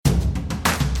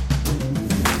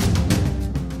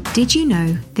Did you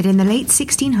know that in the late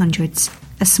 1600s,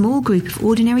 a small group of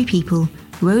ordinary people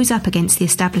rose up against the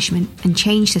establishment and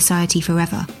changed society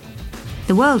forever?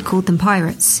 The world called them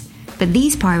pirates, but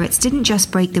these pirates didn't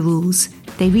just break the rules,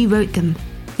 they rewrote them.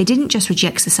 They didn't just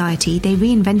reject society, they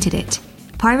reinvented it.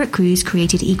 Pirate crews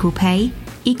created equal pay,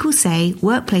 equal say,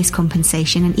 workplace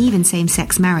compensation, and even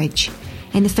same-sex marriage.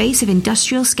 In the face of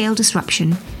industrial-scale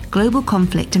disruption, global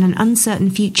conflict, and an uncertain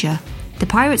future, the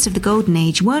pirates of the Golden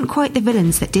Age weren't quite the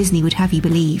villains that Disney would have you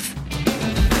believe.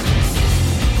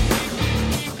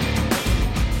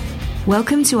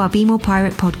 Welcome to our Be More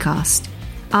Pirate podcast.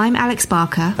 I'm Alex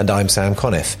Barker. And I'm Sam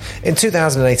Conniff. In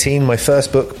 2018, my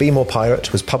first book, Be More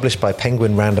Pirate, was published by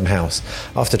Penguin Random House.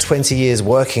 After 20 years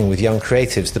working with young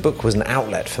creatives, the book was an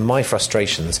outlet for my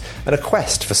frustrations and a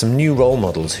quest for some new role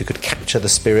models who could capture the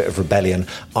spirit of rebellion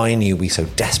I knew we so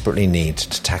desperately need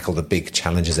to tackle the big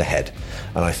challenges ahead.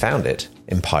 And I found it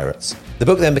in pirates. The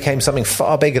book then became something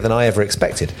far bigger than I ever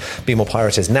expected. Be More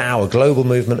Pirate is now a global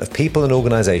movement of people and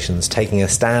organisations taking a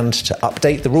stand to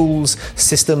update the rules,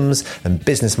 systems and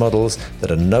business models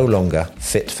that are no longer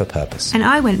fit for purpose. And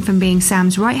I went from being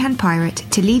Sam's right-hand pirate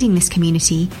to leading this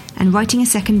community and writing a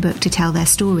second book to tell their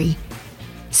story.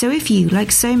 So if you,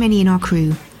 like so many in our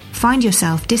crew, find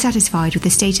yourself dissatisfied with the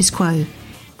status quo,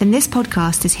 then this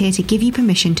podcast is here to give you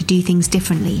permission to do things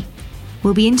differently.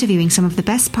 We'll be interviewing some of the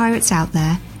best pirates out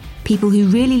there, people who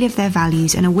really live their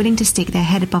values and are willing to stick their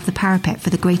head above the parapet for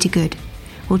the greater good.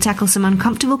 We'll tackle some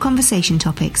uncomfortable conversation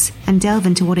topics and delve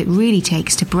into what it really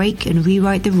takes to break and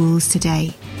rewrite the rules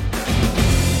today.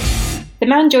 The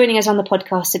man joining us on the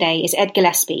podcast today is Ed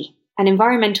Gillespie, an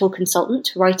environmental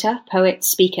consultant, writer, poet,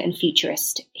 speaker and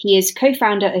futurist. He is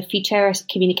co-founder of Futera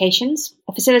Communications,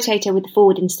 a facilitator with the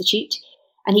Forward Institute,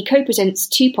 and he co-presents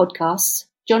two podcasts,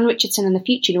 John Richardson and the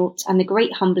Futurenauts, and The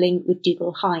Great Humbling with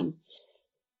Dougal Hine.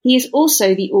 He is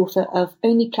also the author of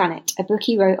Only Planet, a book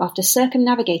he wrote after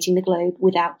circumnavigating the globe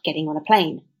without getting on a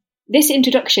plane. This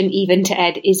introduction even to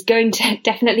Ed is going to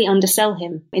definitely undersell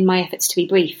him in my efforts to be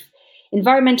brief.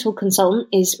 Environmental consultant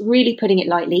is really putting it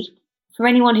lightly. For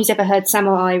anyone who's ever heard Sam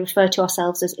or I refer to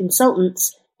ourselves as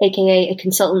insultants, aka a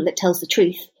consultant that tells the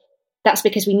truth, that's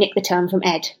because we nicked the term from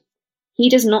Ed. He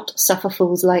does not suffer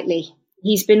fools lightly.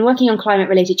 He's been working on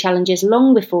climate-related challenges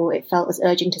long before it felt as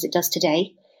urgent as it does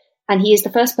today, and he is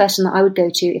the first person that I would go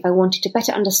to if I wanted to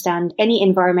better understand any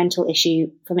environmental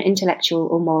issue from an intellectual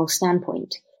or moral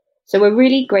standpoint. So we're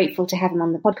really grateful to have him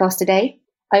on the podcast today.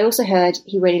 I also heard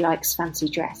he really likes fancy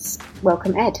dress.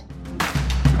 Welcome, Ed.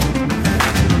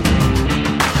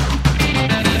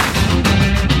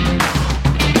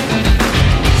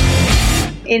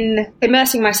 In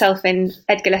immersing myself in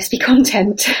Ed Gillespie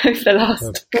content over the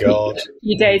last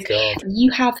few days, you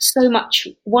have so much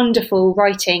wonderful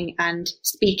writing and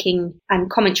speaking and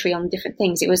commentary on different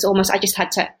things. It was almost, I just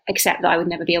had to accept that I would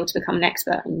never be able to become an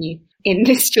expert on you in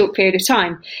this short period of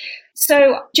time.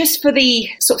 So just for the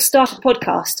sort of start of the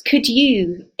podcast, could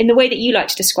you, in the way that you like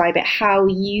to describe it, how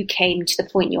you came to the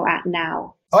point you're at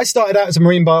now? I started out as a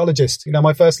marine biologist.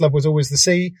 My first love was always the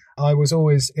sea. I was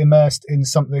always immersed in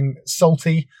something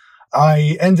salty.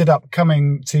 I ended up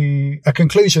coming to a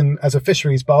conclusion as a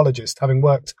fisheries biologist, having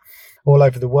worked all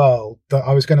over the world, that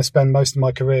I was going to spend most of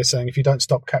my career saying, if you don't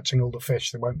stop catching all the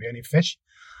fish, there won't be any fish.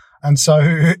 And so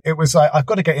it was like, I've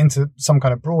got to get into some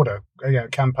kind of broader,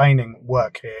 campaigning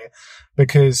work here,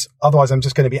 because otherwise I'm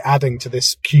just going to be adding to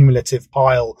this cumulative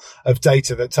pile of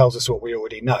data that tells us what we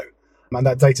already know. And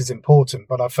that data is important,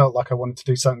 but I felt like I wanted to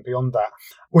do something beyond that,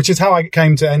 which is how I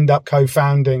came to end up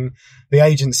co-founding the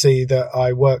agency that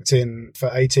I worked in for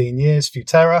 18 years,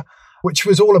 Futera, which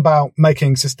was all about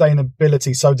making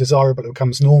sustainability so desirable it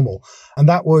becomes normal. And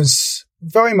that was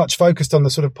very much focused on the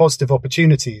sort of positive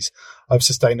opportunities of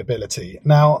sustainability.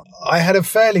 Now, I had a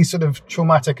fairly sort of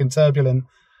traumatic and turbulent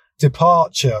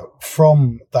departure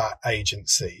from that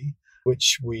agency,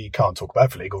 which we can't talk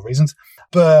about for legal reasons.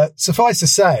 But suffice to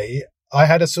say, I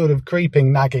had a sort of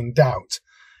creeping, nagging doubt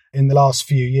in the last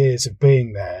few years of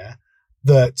being there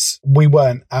that we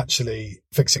weren't actually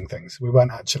fixing things. We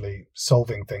weren't actually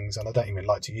solving things. And I don't even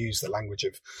like to use the language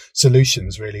of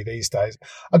solutions really these days.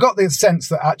 I got the sense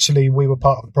that actually we were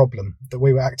part of the problem, that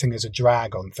we were acting as a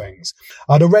drag on things.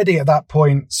 I'd already at that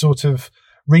point sort of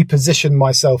repositioned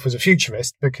myself as a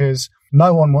futurist because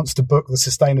no one wants to book the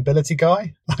sustainability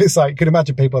guy. It's like, you could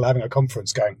imagine people having a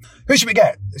conference going, who should we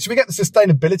get? Should we get the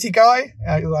sustainability guy?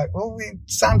 You're like, well, it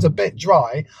sounds a bit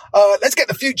dry. Let's get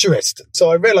the futurist.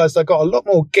 So I realized I got a lot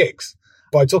more gigs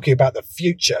by talking about the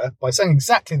future, by saying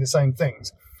exactly the same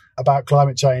things about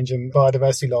climate change and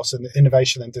biodiversity loss and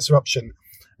innovation and disruption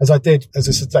as I did as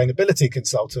a sustainability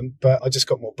consultant, but I just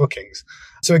got more bookings.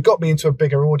 So it got me into a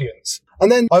bigger audience.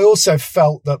 And then I also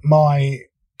felt that my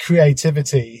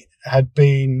creativity had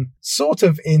been sort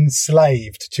of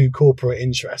enslaved to corporate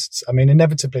interests. I mean,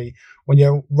 inevitably, when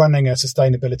you're running a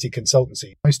sustainability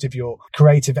consultancy, most of your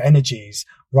creative energies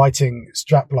writing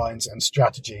straplines and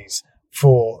strategies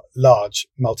for large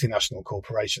multinational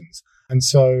corporations. And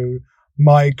so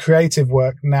my creative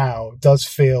work now does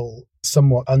feel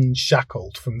somewhat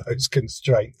unshackled from those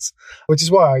constraints, which is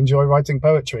why I enjoy writing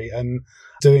poetry and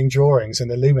doing drawings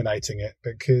and illuminating it,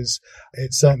 because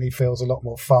it certainly feels a lot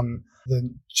more fun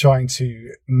than trying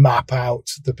to map out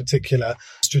the particular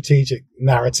strategic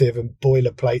narrative and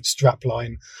boilerplate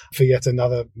strapline for yet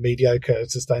another mediocre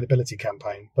sustainability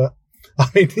campaign. But I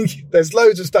mean, there's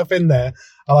loads of stuff in there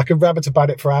and I could rabbit about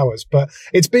it for hours, but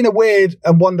it's been a weird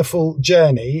and wonderful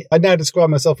journey. I now describe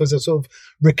myself as a sort of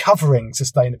recovering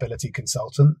sustainability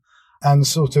consultant and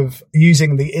sort of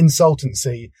using the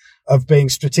insultancy of being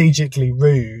strategically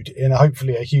rude in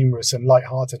hopefully a humorous and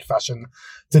light-hearted fashion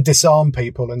to disarm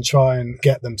people and try and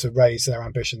get them to raise their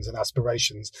ambitions and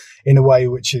aspirations in a way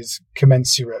which is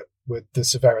commensurate with the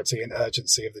severity and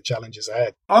urgency of the challenges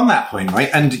ahead. On that point, right,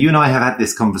 and you and I have had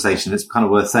this conversation, it's kind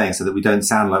of worth saying so that we don't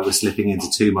sound like we're slipping into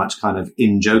too much kind of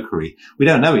in-jokery. We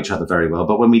don't know each other very well,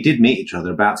 but when we did meet each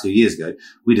other about 2 years ago,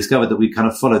 we discovered that we kind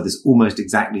of followed this almost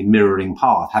exactly mirroring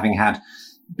path, having had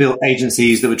built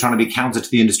agencies that were trying to be counter to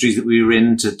the industries that we were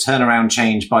in to turn around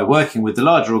change by working with the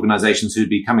larger organizations who'd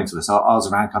be coming to us. Ours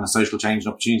around kind of social change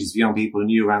and opportunities for young people,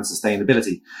 and you around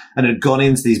sustainability, and had gone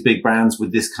into these big brands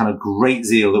with this kind of great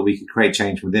zeal that we could create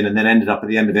change within, and then ended up at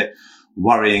the end of it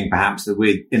worrying perhaps that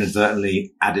we'd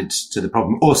inadvertently added to the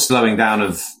problem or slowing down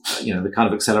of, you know, the kind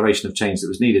of acceleration of change that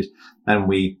was needed. And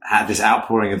we had this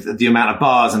outpouring of the amount of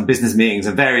bars and business meetings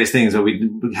and various things where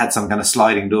we had some kind of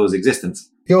sliding doors existence.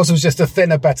 Yours was just a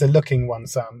thinner, better looking one,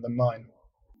 Sam, than mine.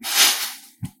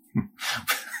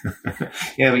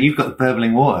 Yeah, but you've got the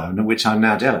burbling water, which I'm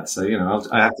now jealous. So, you know,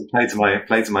 I have to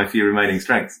play to my few remaining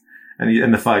strengths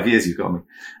and the 5 years you've got me.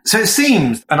 So it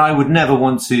seems, and I would never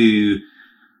want to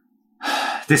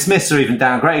dismiss or even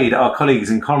downgrade our colleagues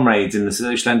and comrades in the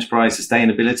social enterprise,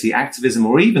 sustainability, activism,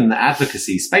 or even the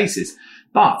advocacy spaces.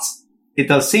 But it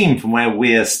does seem from where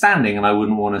we're standing, and I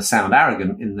wouldn't want to sound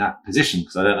arrogant in that position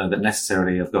because I don't know that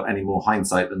necessarily I've got any more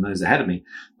hindsight than those ahead of me,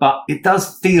 but it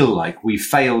does feel like we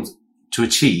failed to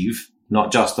achieve,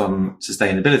 not just on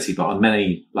sustainability, but on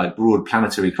many like broad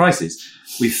planetary crises.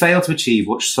 We fail to achieve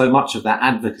what so much of that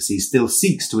advocacy still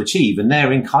seeks to achieve. And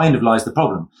therein kind of lies the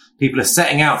problem. People are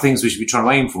setting out things we should be trying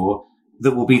to aim for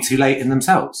that will be too late in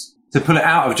themselves. To pull it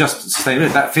out of just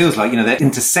sustainability, that feels like, you know, they're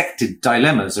intersected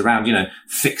dilemmas around, you know,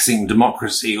 fixing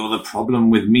democracy or the problem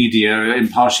with media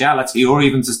impartiality or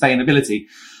even sustainability.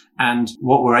 And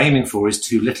what we're aiming for is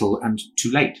too little and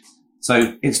too late.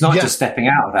 So it's not just stepping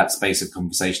out of that space of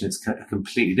conversation. It's a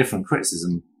completely different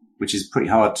criticism, which is pretty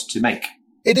hard to make.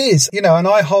 It is, you know, and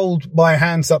I hold my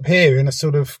hands up here in a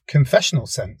sort of confessional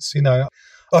sense. You know,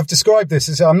 I've described this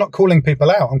as I'm not calling people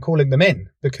out, I'm calling them in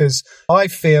because I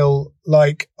feel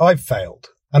like I've failed.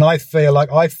 And I feel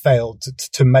like I failed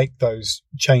to make those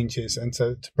changes and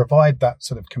to provide that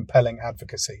sort of compelling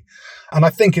advocacy. And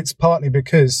I think it's partly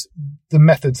because the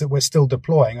methods that we're still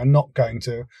deploying are not going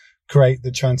to create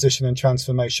the transition and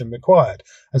transformation required.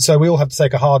 And so we all have to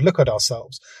take a hard look at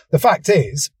ourselves. The fact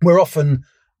is, we're often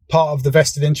part of the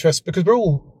vested interest because we're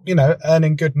all, you know,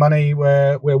 earning good money.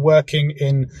 We're working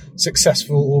in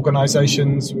successful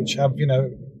organizations which have, you know,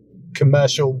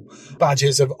 commercial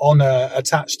badges of honor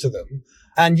attached to them.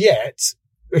 And yet,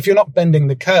 if you're not bending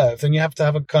the curve, then you have to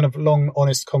have a kind of long,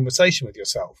 honest conversation with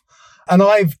yourself. And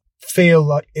I feel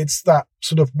like it's that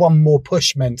sort of one more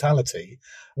push mentality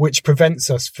which prevents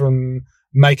us from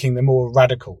making the more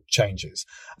radical changes.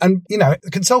 And, you know,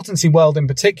 the consultancy world in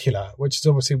particular, which is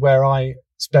obviously where I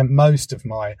spent most of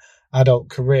my adult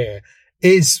career,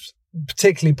 is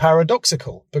particularly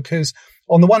paradoxical because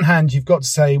on the one hand, you've got to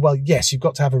say, well, yes, you've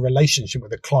got to have a relationship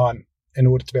with a client in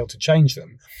order to be able to change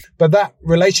them. But that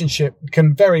relationship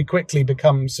can very quickly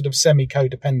become sort of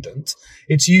semi-codependent.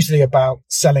 It's usually about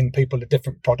selling people a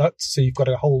different product. So you've got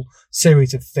a whole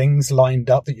series of things lined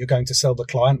up that you're going to sell the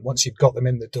client once you've got them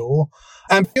in the door.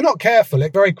 And if you're not careful,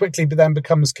 it very quickly then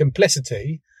becomes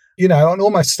complicity, you know, and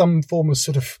almost some form of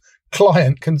sort of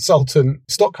client consultant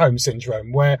Stockholm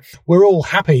syndrome where we're all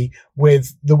happy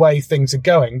with the way things are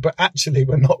going, but actually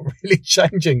we're not really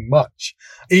changing much,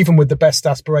 even with the best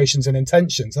aspirations and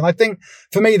intentions. And I think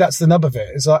for me, that's the nub of it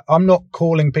is I'm not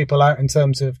calling people out in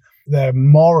terms of their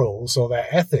morals or their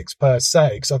ethics per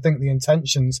se, because I think the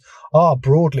intentions are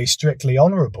broadly, strictly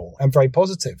honourable and very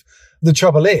positive. The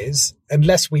trouble is,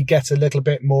 unless we get a little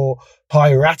bit more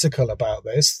piratical about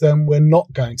this, then we're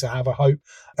not going to have a hope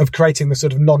of creating the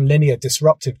sort of non-linear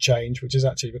disruptive change which is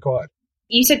actually required.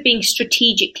 You said being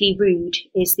strategically rude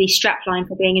is the strapline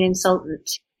for being an insultant.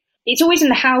 It's always in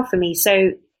the how for me.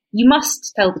 So you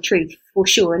must tell the truth for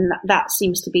sure. And that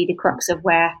seems to be the crux of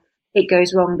where it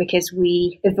goes wrong, because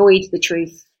we avoid the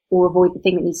truth or avoid the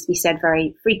thing that needs to be said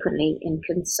very frequently in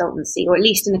consultancy, or at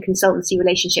least in a consultancy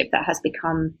relationship that has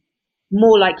become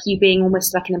more like you being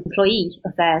almost like an employee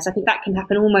of theirs. I think that can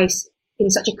happen almost in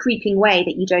such a creeping way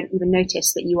that you don't even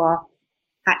notice that you are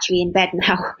actually in bed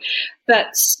now.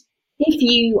 But if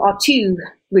you are too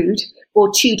rude or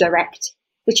too direct,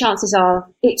 the chances are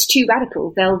it's too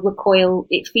radical. They'll recoil.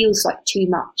 It feels like too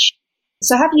much.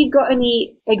 So have you got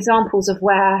any examples of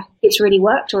where it's really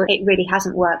worked or it really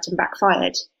hasn't worked and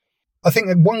backfired? I think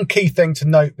that one key thing to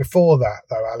note before that,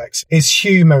 though, Alex, is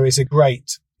humour is a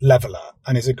great leveller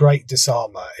and is a great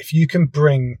disarmer. If you can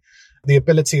bring the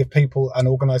ability of people and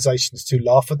organisations to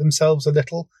laugh at themselves a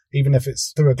little, even if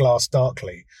it's through a glass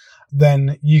darkly,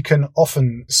 then you can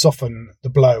often soften the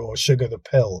blow or sugar the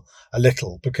pill a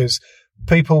little, because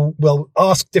people will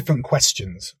ask different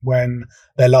questions when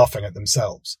they're laughing at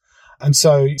themselves. And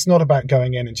so it's not about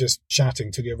going in and just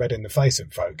shouting till you're red in the face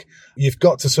at folk. You've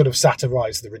got to sort of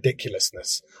satirise the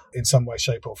ridiculousness in some way,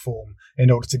 shape or form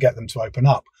in order to get them to open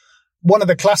up. One of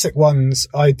the classic ones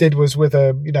I did was with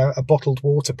a bottled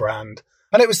water brand.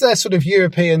 And it was their sort of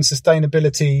European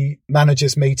sustainability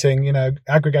managers meeting,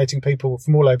 aggregating people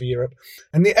from all over Europe.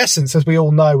 And the essence, as we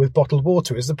all know with bottled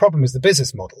water, is the problem is the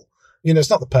business model.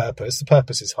 It's not the purpose. The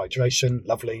purpose is hydration.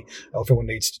 Lovely. Everyone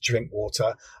needs to drink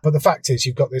water. But the fact is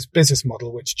you've got this business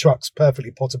model which trucks perfectly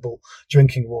potable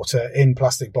drinking water in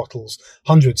plastic bottles,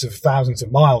 hundreds of thousands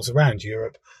of miles around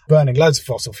Europe, burning loads of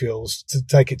fossil fuels to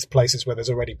take it to places where there's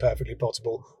already perfectly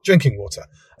potable drinking water.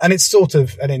 And it's sort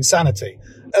of an insanity.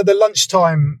 At the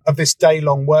lunchtime of this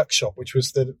day-long workshop, which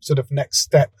was the sort of next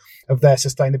step of their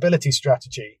sustainability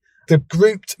strategy, the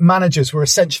grouped managers were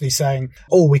essentially saying,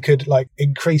 we could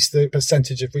increase the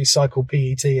percentage of recycled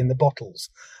PET in the bottles,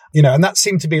 and that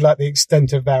seemed to be like the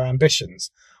extent of their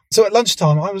ambitions. So at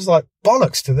lunchtime, I was like,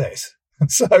 bollocks to this.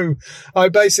 And so I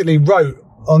basically wrote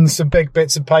on some big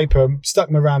bits of paper, stuck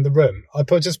them around the room. I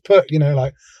just put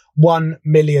 1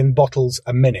 million bottles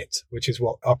a minute, which is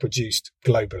what are produced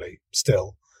globally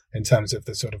still in terms of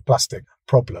the sort of plastic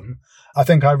problem. I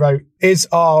think I wrote, is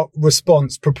our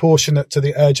response proportionate to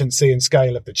the urgency and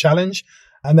scale of the challenge?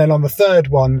 And then on the third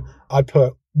one, I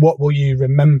put, what will you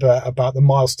remember about the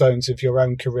milestones of your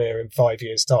own career in 5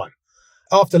 years' time?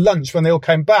 After lunch, when they all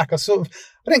came back, I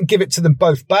didn't give it to them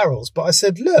both barrels, but I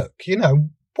said, look,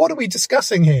 what are we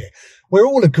discussing here? We're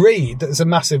all agreed that there's a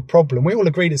massive problem. We all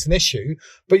agreed it's an issue,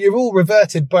 but you've all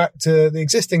reverted back to the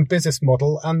existing business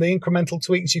model and the incremental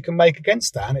tweaks you can make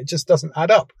against that. And it just doesn't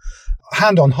add up.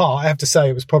 Hand on heart, I have to say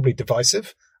it was probably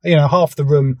divisive. Half the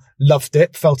room loved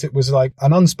it, felt it was like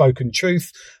an unspoken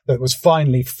truth that was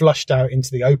finally flushed out into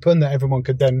the open that everyone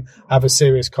could then have a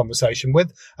serious conversation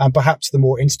with. And perhaps the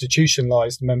more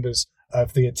institutionalized members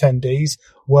of the attendees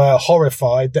were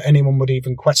horrified that anyone would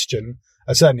even question,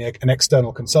 certainly an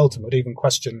external consultant would even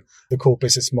question the core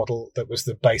business model that was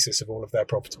the basis of all of their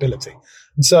profitability.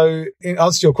 And so in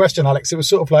answer to your question, Alex, it was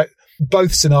sort of like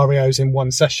both scenarios in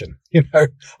one session.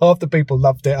 Half the people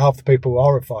loved it, half the people were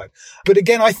horrified. But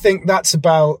again, I think that's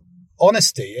about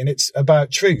honesty and it's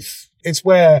about truth. It's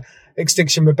where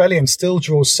Extinction Rebellion still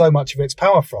draws so much of its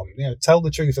power from. Tell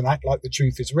the truth and act like the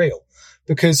truth is real.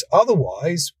 Because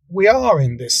otherwise, we are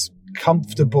in this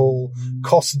comfortable,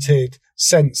 cosseted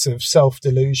sense of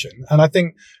self-delusion. And I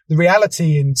think the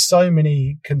reality in so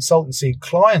many consultancy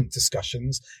client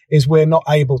discussions is we're not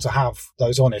able to have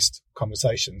those honest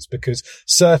conversations because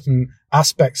certain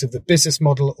aspects of the business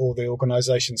model or the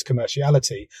organization's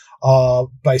commerciality are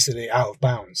basically out of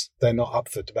bounds. They're not up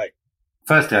for debate.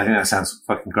 Firstly, I think that sounds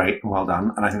fucking great and well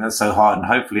done. And I think that's so hard and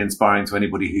hopefully inspiring to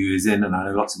anybody who is in, and I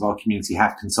know lots of our community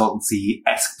have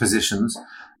consultancy-esque positions.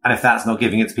 And if that's not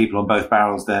giving it to people on both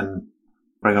barrels, then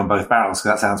bring on both barrels,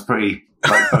 because that sounds pretty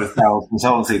like both barrels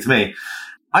consultancy to me.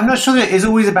 I'm not sure it is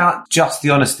always about just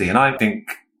the honesty. And I think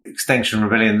Extinction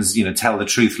Rebellion's, tell the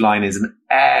truth line is an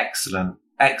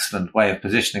excellent way of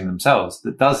positioning themselves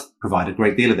that does provide a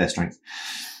great deal of their strength.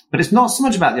 But it's not so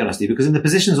much about the honesty, because in the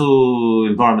positions or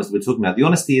environments that we're talking about, the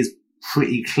honesty is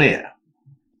pretty clear.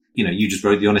 You just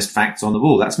wrote the honest facts on the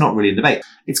wall. That's not really a debate.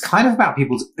 It's kind of about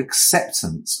people's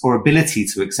acceptance or ability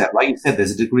to accept. Like you said,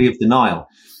 there's a degree of denial.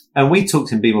 And we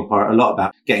talked in Be More Pirate a lot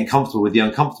about getting comfortable with the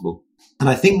uncomfortable. And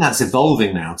I think that's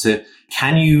evolving now to,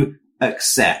 can you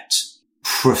accept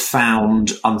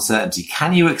profound uncertainty?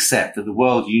 Can you accept that the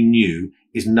world you knew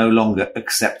is no longer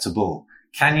acceptable?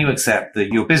 Can you accept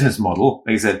that your business model,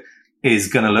 like I said, is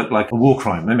going to look like a war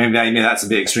crime? And maybe that's a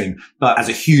bit extreme, but as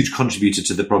a huge contributor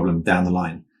to the problem down the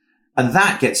line. And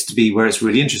that gets to be where it's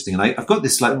really interesting. And I've got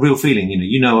this like real feeling,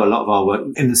 you know, a lot of our work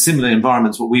in similar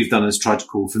environments, what we've done is tried to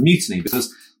call for mutiny,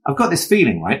 because I've got this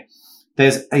feeling, right?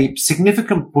 There's a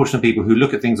significant proportion of people who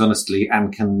look at things honestly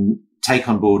and can take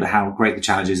on board how great the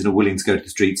challenge is and are willing to go to the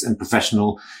streets, and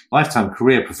professional, lifetime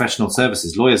career professional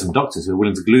services, lawyers and doctors who are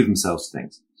willing to glue themselves to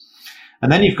things.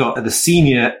 And then you've got at the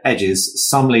senior edges,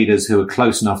 some leaders who are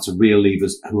close enough to real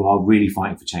leaders who are really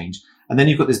fighting for change. And then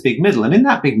you've got this big middle. And in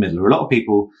that big middle are a lot of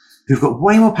people who've got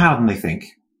way more power than they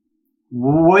think,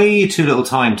 way too little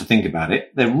time to think about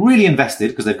it. They're really invested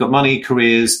because they've got money,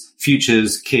 careers,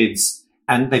 futures, kids,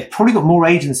 and they've probably got more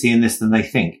agency in this than they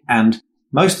think. And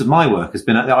most of my work has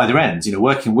been at either ends, you know,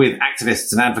 working with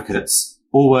activists and advocates,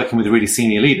 or working with really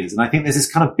senior leaders. And I think there's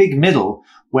this kind of big middle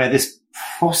where this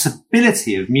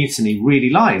possibility of mutiny really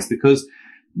lies, because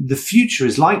the future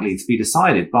is likely to be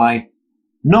decided by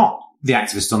not the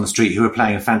activists on the street who are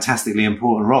playing a fantastically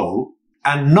important role,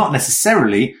 and not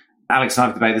necessarily, Alex and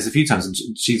I've debated this a few times,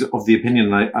 and she's of the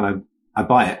opinion, and I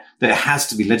buy it, that it has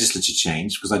to be legislature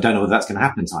change, because I don't know whether that's going to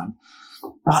happen in time.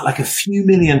 But like a few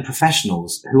million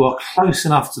professionals who are close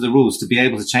enough to the rules to be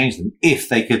able to change them if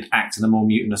they could act in a more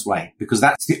mutinous way. Because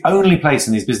that's the only place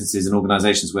in these businesses and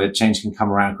organizations where change can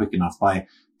come around quick enough by,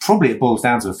 probably it boils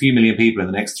down to a few million people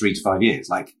in the next 3 to 5 years,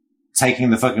 like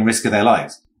taking the fucking risk of their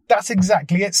lives. That's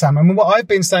exactly it, Sam. I mean, what I've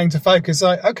been saying to folk is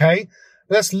like, okay,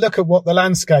 let's look at what the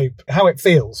landscape, how it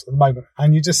feels at the moment.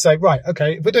 And you just say, right,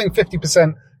 okay, if we're doing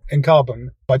 50% in carbon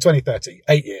by 2030,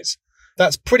 8 years,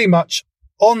 that's pretty much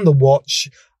on the watch,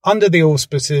 under the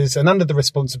auspices and under the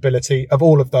responsibility of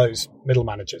all of those middle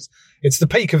managers. It's the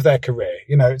peak of their career.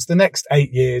 You know, it's the next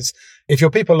 8 years. If you're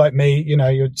people like me, you know,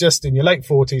 you're just in your late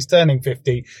 40s, turning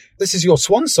 50, this is your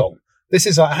swan song. This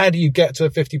is like, how do you get to a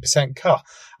 50% cut?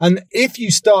 And if you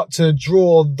start to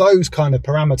draw those kind of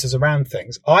parameters around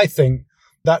things, I think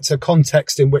that's a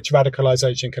context in which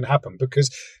radicalization can happen,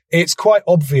 because it's quite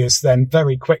obvious then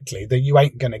very quickly that you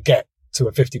ain't going to get to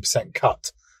a 50%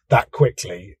 cut that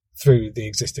quickly through the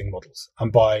existing models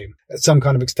and by some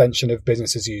kind of extension of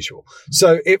business as usual.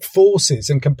 So it forces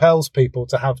and compels people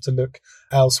to have to look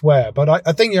elsewhere. But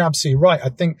I think you're absolutely right. I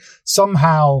think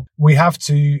somehow we have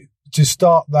to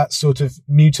start that sort of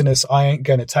mutinous, I ain't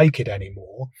going to take it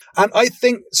anymore. And I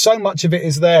think so much of it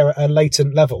is there at a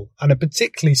latent level, and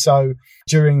particularly so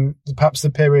during perhaps the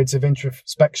periods of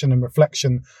introspection and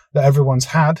reflection that everyone's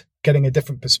had, getting a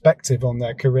different perspective on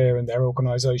their career and their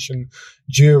organisation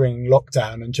during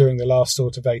lockdown and during the last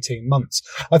sort of 18 months.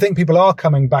 I think people are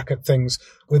coming back at things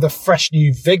with a fresh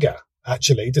new vigour,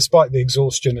 actually, despite the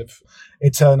exhaustion of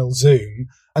eternal Zoom.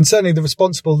 And certainly the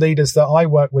responsible leaders that I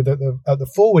work with at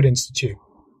the Forward Institute,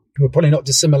 who are probably not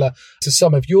dissimilar to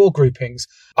some of your groupings,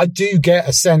 I do get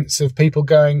a sense of people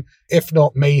going, if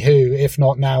not me, who, if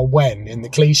not now, when, in the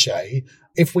cliche.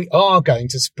 If we are going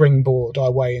to springboard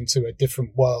our way into a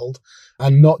different world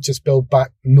and not just build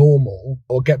back normal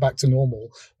or get back to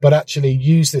normal, but actually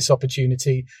use this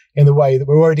opportunity in the way that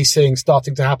we're already seeing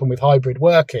starting to happen with hybrid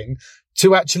working,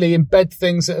 to actually embed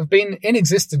things that have been in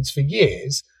existence for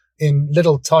years in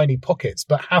little tiny pockets,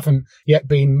 but haven't yet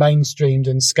been mainstreamed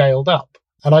and scaled up.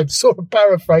 And I'm sort of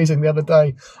paraphrasing the other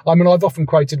day. I mean, I've often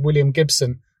quoted William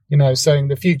Gibson, you know, saying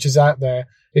the future's out there.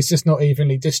 It's just not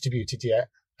evenly distributed yet.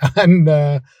 And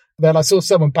then I saw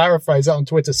someone paraphrase that on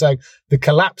Twitter saying the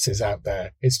collapse is out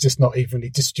there. It's just not evenly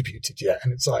distributed yet.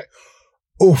 And it's like,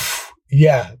 oof,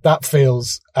 yeah, that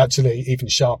feels actually even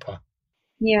sharper.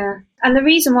 Yeah. And the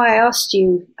reason why I asked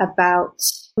you about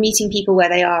meeting people where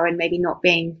they are and maybe not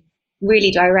being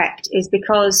really direct is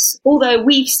because although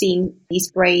we've seen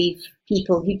these brave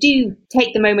people who do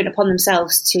take the moment upon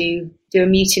themselves to do a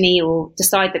mutiny or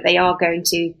decide that they are going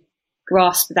to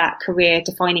grasp that career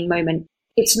defining moment,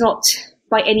 it's not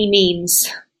by any means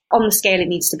on the scale it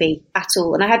needs to be at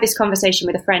all. And I had this conversation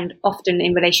with a friend often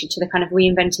in relation to the kind of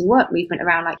reinventing work movement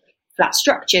around like flat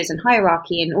structures and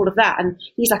hierarchy and all of that. And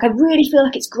he's like, I really feel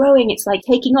like it's growing. It's like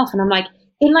taking off. And I'm like,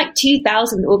 in like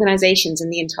 2,000 organizations in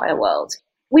the entire world,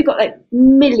 we've got like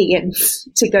millions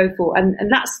to go for. And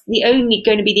that's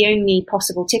going to be the only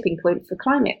possible tipping point for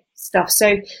climate stuff.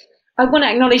 So I want to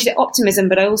acknowledge the optimism,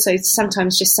 but I also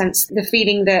sometimes just sense the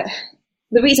feeling that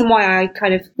the reason why I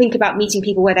kind of think about meeting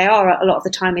people where they are a lot of the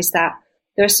time is that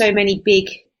there are so many big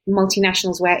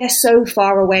multinationals where they're so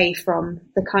far away from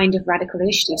the kind of radical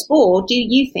initiatives. Or do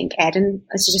you think, Ed, and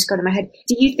this has just gone in my head,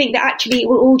 do you think that actually it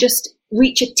will all just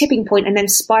reach a tipping point and then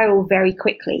spiral very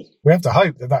quickly. We have to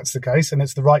hope that that's the case and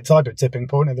it's the right type of tipping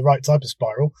point and the right type of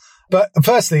spiral. But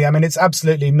firstly, I mean, it's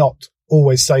absolutely not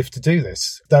always safe to do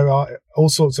this. There are all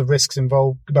sorts of risks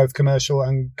involved, both commercial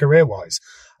and career-wise.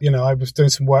 You know, I was doing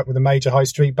some work with a major high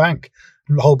street bank,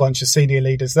 a whole bunch of senior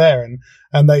leaders there.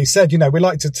 And they said, you know, we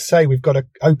like to say we've got an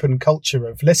open culture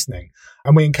of listening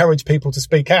and we encourage people to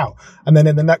speak out. And then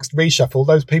in the next reshuffle,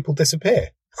 those people disappear.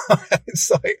 It's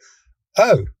like,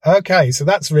 oh, okay. So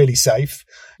that's really safe.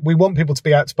 We want people to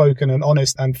be outspoken and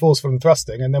honest and forceful and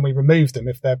thrusting. And then we remove them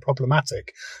if they're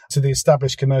problematic to the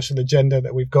established commercial agenda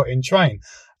that we've got in train.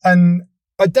 And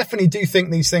I definitely do think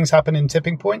these things happen in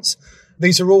tipping points.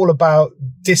 These are all about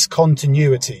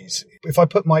discontinuities. If I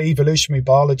put my evolutionary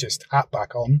biologist hat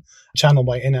back on, channel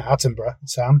my inner Attenborough,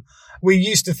 Sam, we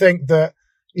used to think that,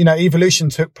 you know, evolution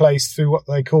took place through what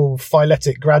they call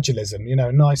phyletic gradualism, you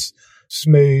know, nice,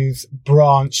 smooth,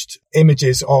 branched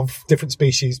images of different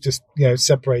species just, you know,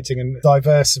 separating and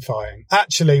diversifying.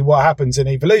 Actually, what happens in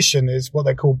evolution is what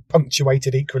they call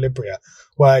punctuated equilibria,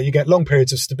 where you get long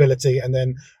periods of stability and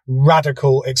then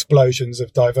radical explosions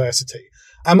of diversity.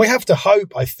 And we have to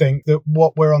hope, I think, that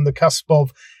what we're on the cusp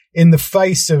of in the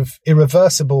face of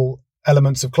irreversible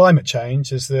elements of climate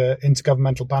change, as the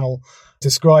Intergovernmental Panel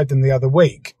described them the other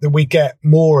week, that we get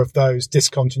more of those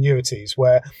discontinuities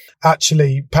where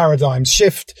actually paradigms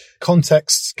shift,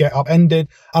 contexts get upended.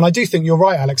 And I do think you're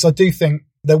right, Alex. I do think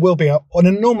there will be an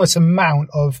enormous amount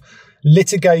of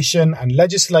litigation and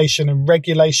legislation and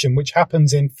regulation, which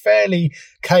happens in fairly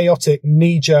chaotic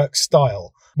knee-jerk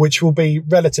style, which will be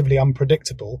relatively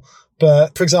unpredictable.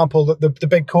 But for example, the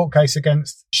big court case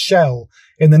against Shell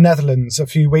in the Netherlands a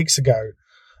few weeks ago,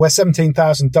 where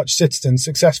 17,000 Dutch citizens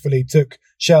successfully took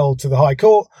Shell to the High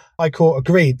Court. High Court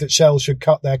agreed that Shell should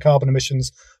cut their carbon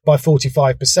emissions by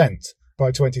 45%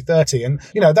 by 2030. And,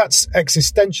 you know, that's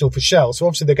existential for Shell. So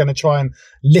obviously they're going to try and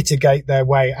litigate their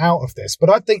way out of this.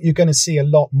 But I think you're going to see a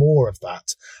lot more of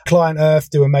that. Client Earth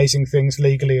do amazing things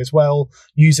legally as well,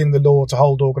 using the law to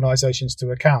hold organizations to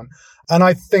account. And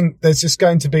I think there's just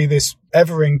going to be this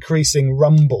ever increasing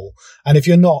rumble. And if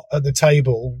you're not at the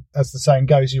table, as the saying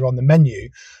goes, you're on the menu.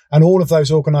 And all of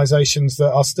those organizations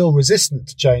that are still resistant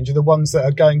to change are the ones that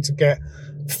are going to get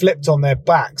flipped on their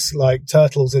backs like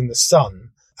turtles in the sun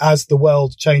as the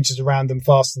world changes around them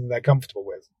faster than they're comfortable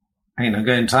with. Ain't no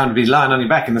going time to be lying on your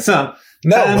back in the sun.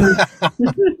 No.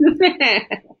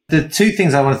 The two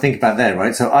things I want to think about there,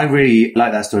 right? So I really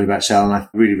like that story about Shell and I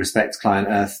really respect Client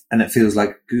Earth, and it feels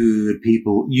like good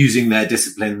people using their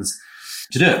disciplines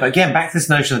to do it. But again, back to this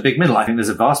notion of the big middle, I think there's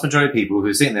a vast majority of people who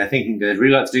are sitting there thinking they'd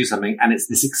really like to do something, and it's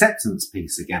this acceptance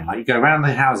piece again. Like you go around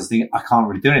the houses thinking, I can't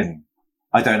really do anything.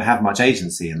 I don't have much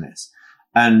agency in this.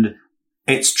 And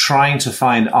it's trying to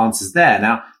find answers there.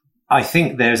 Now, I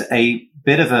think there's a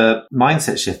bit of a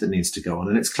mindset shift that needs to go on.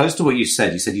 And it's close to what you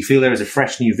said. You said you feel there is a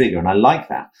fresh new vigor. And I like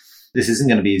that. This isn't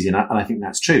going to be easy. And I think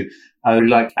that's true. I really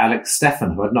like Alex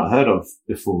Steffen, who I'd not heard of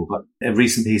before, but a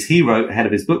recent piece he wrote ahead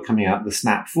of his book coming out, The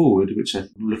Snap Forward, which I'm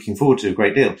looking forward to a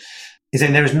great deal. He's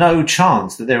saying there is no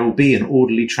chance that there will be an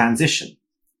orderly transition.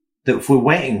 That if we're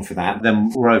waiting for that,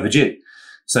 then we're overdue.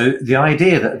 So the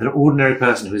idea that an ordinary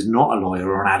person who is not a lawyer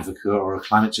or an advocate or a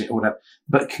climate change or whatever,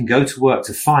 but can go to work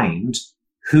to find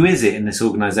who is it in this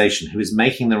organization who is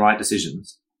making the right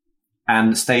decisions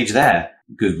and stage their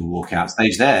Google walkout,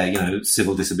 stage their, you know,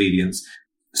 civil disobedience,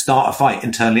 start a fight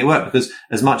internally at work. Because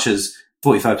as much as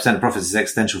 45% of profits is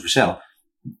existential for Shell,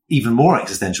 even more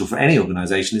existential for any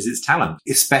organization is its talent,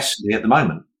 especially at the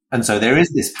moment. And so there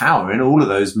is this power in all of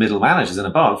those middle managers and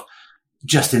above,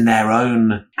 just in their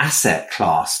own asset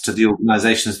class to the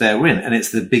organizations they're in. And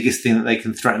it's the biggest thing that they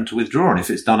can threaten to withdraw. And if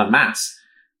it's done en masse,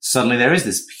 suddenly there is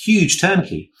this huge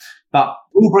turnkey. But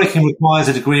rule breaking requires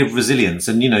a degree of resilience.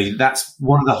 And, you know, that's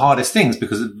one of the hardest things,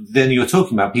 because then you're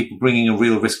talking about people bringing a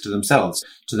real risk to themselves,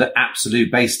 to the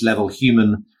absolute base level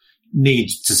human need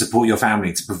to support your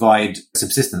family, to provide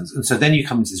subsistence. And so then you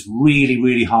come into this really,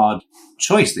 really hard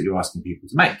choice that you're asking people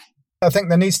to make. I think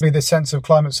there needs to be this sense of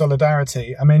climate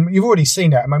solidarity. I mean, you've already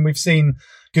seen it. I mean, we've seen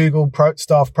Google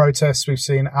staff protests. We've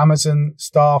seen Amazon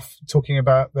staff talking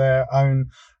about their own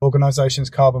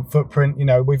organization's carbon footprint. You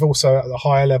know, we've also at the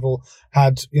higher level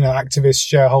had, you know, activist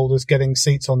shareholders getting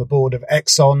seats on the board of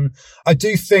Exxon. I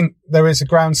do think there is a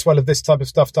groundswell of this type of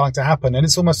stuff starting to happen. And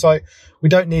it's almost like we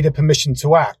don't need a permission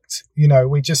to act. You know,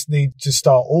 we just need to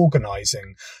start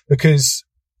organizing, because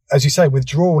as you say,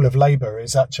 withdrawal of labour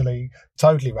is actually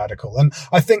totally radical. And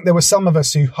I think there were some of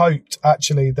us who hoped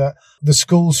actually that the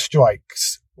school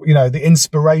strikes, you know, the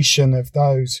inspiration of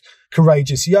those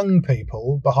courageous young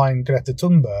people behind Greta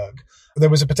Thunberg, there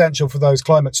was a potential for those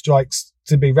climate strikes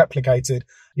to be replicated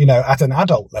at an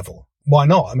adult level. Why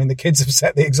not? I mean, the kids have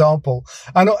set the example,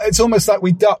 and it's almost like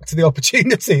we ducked the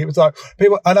opportunity. It was like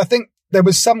people, and I think there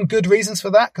was some good reasons for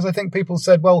that, because I think people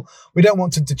said, well, we don't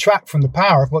want to detract from the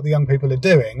power of what the young people are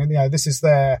doing. And, this is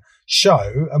their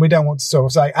show, and we don't want to sort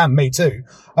of say, and me too.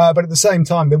 But at the same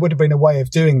time, there would have been a way of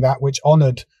doing that which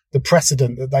honoured the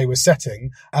precedent that they were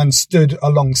setting and stood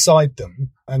alongside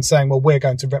them and saying, well, we're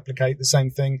going to replicate the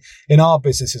same thing in our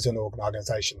businesses and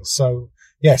organisations. So,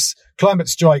 yes, climate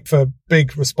strike for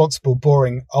big, responsible,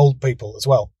 boring old people as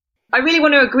well. I really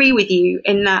want to agree with you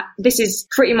in that this is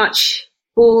pretty much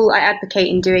all I advocate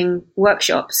in doing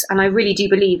workshops. And I really do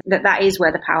believe that that is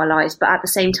where the power lies. But at the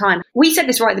same time, we said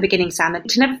this right at the beginning, Sam,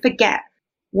 to never forget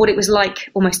what it was like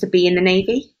almost to be in the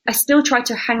Navy. I still try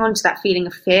to hang on to that feeling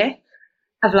of fear,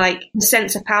 of like the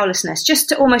sense of powerlessness, just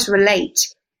to almost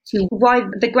relate to why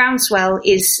the groundswell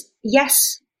is,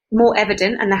 yes, more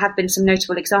evident. And there have been some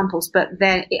notable examples, but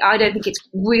then I don't think it's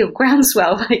real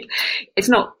groundswell. Like it's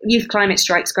not youth climate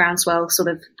strikes groundswell sort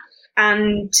of.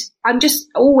 And I'm just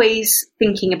always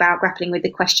thinking about grappling with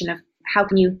the question of how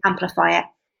can you amplify it?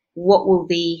 What will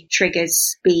the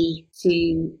triggers be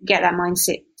to get that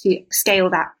mindset, to scale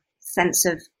that sense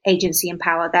of agency and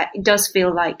power that it does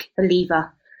feel like a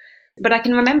lever? But I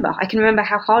can remember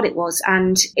how hard it was.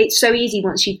 And it's so easy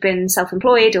once you've been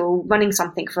self-employed or running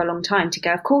something for a long time to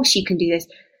go, of course you can do this.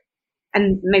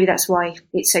 And maybe that's why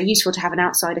it's so useful to have an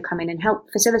outsider come in and help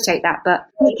facilitate that. But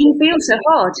it can feel so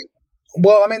hard.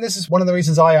 Well, I mean, this is one of the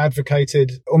reasons I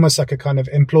advocated almost like a kind of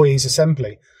employees'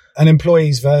 assembly, an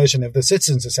employees' version of the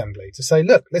citizens' assembly, to say,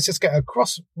 look, let's just get a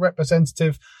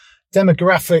cross-representative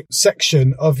demographic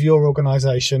section of your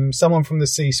organisation, someone from the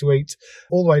C-suite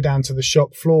all the way down to the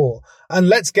shop floor, and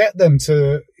let's get them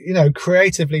to,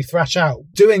 creatively thrash out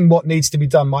doing what needs to be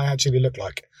done might actually look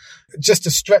like. Just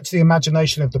to stretch the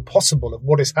imagination of the possible of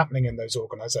what is happening in those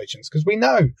organisations. Because we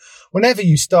know whenever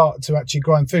you start to actually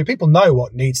grind through, people know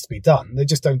what needs to be done. They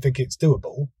just don't think it's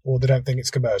doable, or they don't think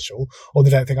it's commercial, or they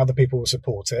don't think other people will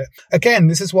support it. Again,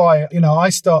 this is why, I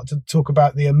start to talk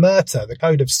about the omerta, the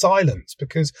code of silence,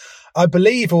 because I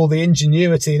believe all the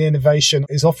ingenuity and innovation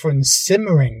is often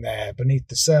simmering there beneath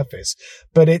the surface,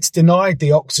 but it's denied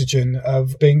the oxygen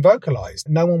of being vocalised.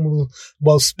 No one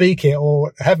will speak it,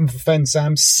 or heaven forfend,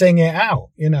 Sam, sing it out.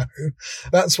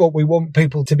 That's what we want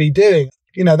people to be doing.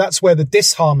 That's where the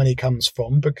disharmony comes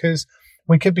from, because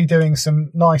we could be doing some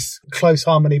nice close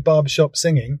harmony barbershop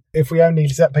singing if we only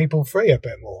set people free a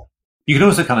bit more. You can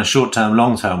also kind of short-term,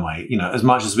 long-term way, as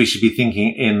much as we should be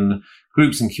thinking in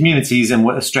groups and communities and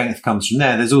what the strength comes from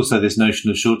there, there's also this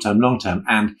notion of short-term, long-term.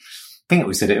 And I think that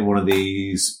we said it in one of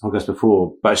these podcasts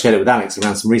before, but I shared it with Alex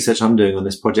around some research I'm doing on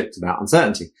this project about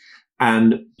uncertainty.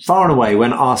 And far and away,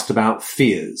 when asked about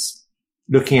fears,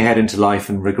 looking ahead into life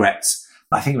and regrets,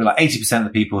 I think like 80% of the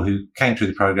people who came through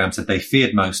the program said they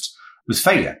feared most was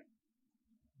failure.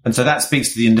 And so that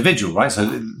speaks to the individual, right? So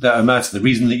the omerta, the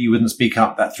reason that you wouldn't speak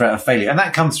up, that threat of failure. And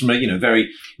that comes from a, very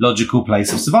logical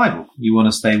place of survival. You want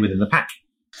to stay within the pack.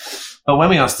 But when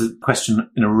we ask the question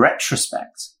in a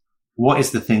retrospect, what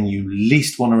is the thing you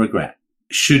least want to regret?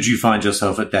 Should you find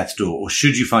yourself at death's door, or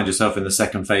should you find yourself in the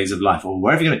second phase of life, or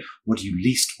wherever you're going, what do you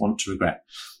least want to regret?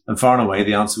 And far and away,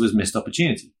 the answer was missed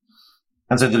opportunity.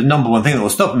 And so the number one thing that will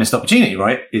stop missed opportunity,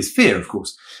 right, is fear, of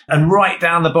course. And right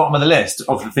down the bottom of the list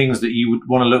of the things that you would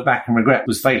want to look back and regret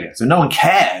was failure. So no one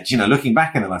cared, looking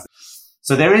back in their life.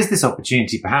 So there is this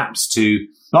opportunity perhaps to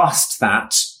bust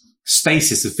that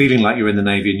stasis of feeling like you're in the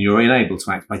Navy and you're unable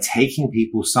to act by taking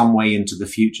people some way into the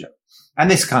future. And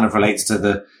this kind of relates to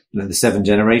the 7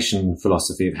 generation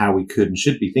philosophy of how we could and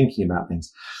should be thinking about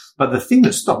things. But the thing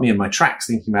that stopped me in my tracks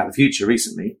thinking about the future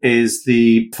recently is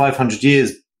the 500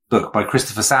 Years book by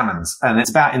Christopher Salmons. And it's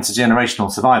about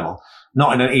intergenerational survival,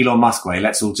 not in an Elon Musk way.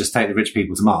 Let's all just take the rich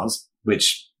people to Mars,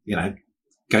 which,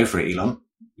 go for it, Elon,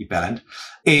 you bellend.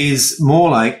 Is more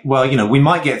like, well, we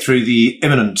might get through the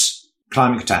imminent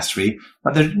climate catastrophe,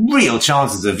 but the real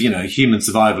chances of, human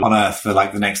survival on Earth for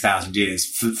like the next 1,000 years,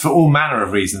 for all manner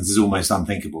of reasons, is almost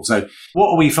unthinkable. So what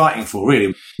are we fighting for,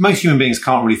 really? Most human beings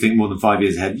can't really think more than 5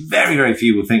 years ahead. Very, very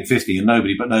few will think 50, and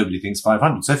nobody thinks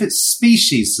 500. So if it's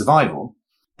species survival,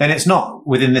 then it's not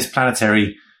within this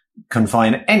planetary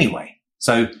confine anyway.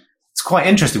 So it's quite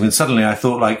interesting when suddenly I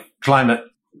thought like climate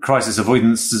crisis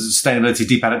avoidance, sustainability,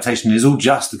 deep adaptation is all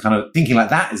just the kind of thinking like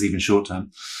that is even short term.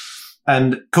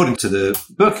 And according to the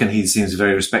book, and he seems a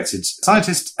very respected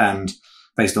scientist and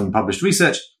based on published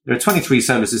research, there are 23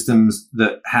 solar systems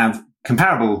that have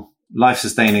comparable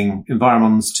life-sustaining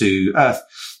environments to Earth,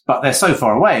 but they're so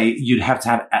far away, you'd have to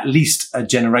have at least a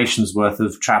generation's worth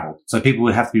of travel. So people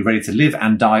would have to be ready to live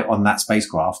and die on that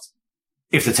spacecraft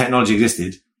if the technology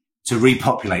existed to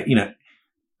repopulate, and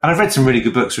I've read some really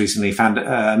good books recently, found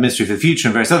Mystery for the Future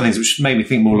and various other things, which made me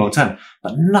think more long term,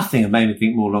 but nothing had made me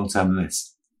think more long term than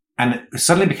this. And it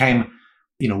suddenly became,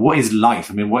 what is life?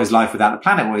 I mean, what is life without the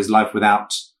planet? What is life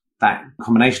without that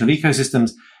combination of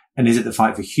ecosystems? And is it the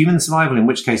fight for human survival? In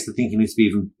which case the thinking needs to be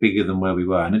even bigger than where we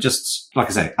were. And it just, like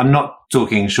I say, I'm not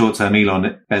talking short-term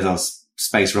Elon Bezos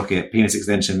space rocket, penis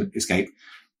extension escape,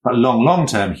 but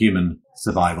long-term human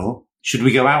survival. Should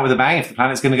we go out with a bang if the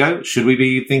planet's going to go? Should we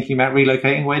be thinking about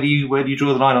relocating? Where do you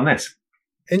draw the line on this?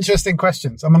 Interesting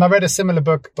questions. I mean, I read a similar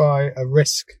book by a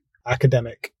risk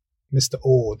academic, Mr.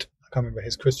 Ord. I can't remember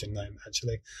his Christian name,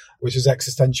 actually, which is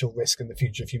Existential Risk and the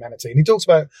Future of Humanity. And he talks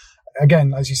about,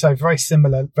 again, as you say, very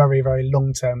similar, very, very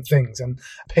long-term things and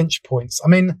pinch points. I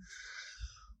mean,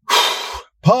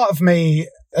 part of me,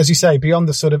 as you say, beyond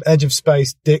the sort of edge of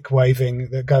space dick waving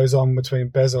that goes on between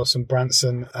Bezos and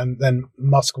Branson and then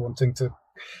Musk wanting to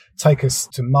take us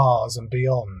to Mars and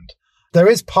beyond, there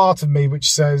is part of me which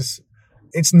says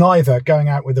it's neither going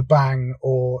out with a bang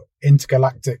or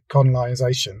intergalactic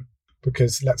colonization,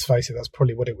 because let's face it, that's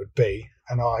probably what it would be.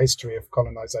 And our history of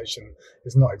colonization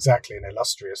is not exactly an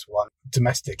illustrious one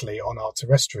domestically on our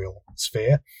terrestrial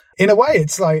sphere. In a way,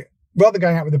 it's like, rather than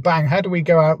going out with a bang, how do we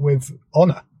go out with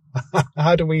honor?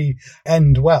 How do we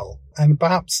end well? And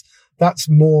perhaps that's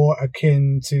more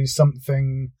akin to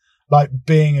something like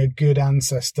being a good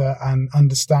ancestor and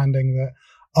understanding that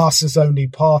us is only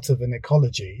part of an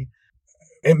ecology.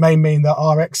 It may mean that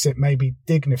our exit may be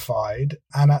dignified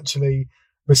and actually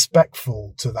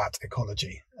respectful to that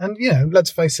ecology. And,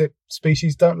 let's face it,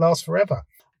 species don't last forever.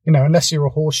 Unless you're a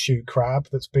horseshoe crab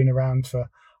that's been around for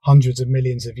hundreds of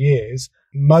millions of years,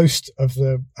 most of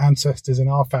the ancestors in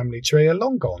our family tree are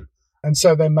long gone. And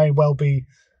so there may well be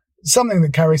something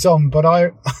that carries on, but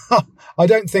I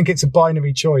don't think it's a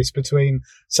binary choice between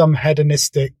some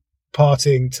hedonistic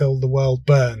partying till the world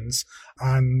burns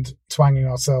and twanging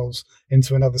ourselves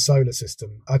into another solar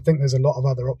system. I think there's a lot of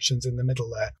other options in the middle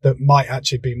there that might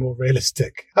actually be more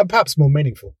realistic and perhaps more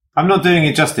meaningful. I'm not doing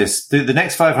it justice. The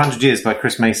Next 500 Years by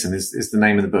Chris Mason is the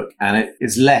name of the book, and it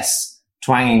is less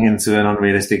twanging into an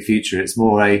unrealistic future. It's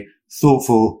more a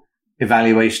thoughtful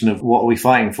evaluation of what are we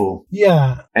fighting for.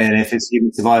 Yeah. And if it's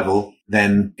human survival,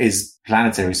 then is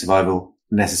planetary survival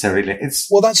necessarily?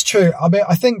 Well, that's true. I mean,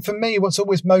 I think for me, what's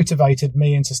always motivated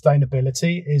me in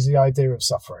sustainability is the idea of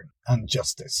suffering and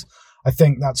justice. I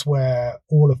think that's where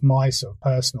all of my sort of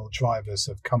personal drivers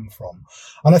have come from.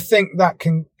 And I think that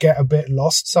can get a bit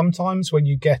lost sometimes when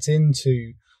you get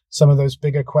into some of those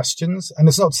bigger questions. And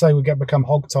it's not to say we become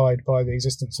hogtied by the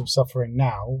existence of suffering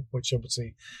now, which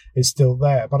obviously is still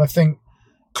there. But I think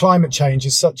climate change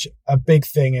is such a big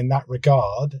thing in that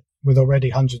regard, with already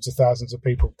hundreds of thousands of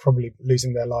people probably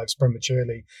losing their lives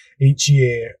prematurely each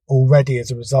year already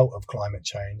as a result of climate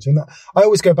change. And I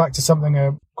always go back to something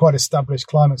a quite established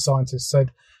climate scientist said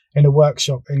in a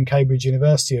workshop in Cambridge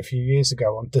University a few years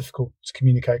ago on difficult to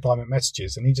communicate climate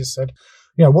messages. And he just said,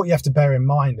 what you have to bear in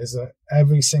mind is that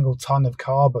every single ton of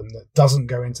carbon that doesn't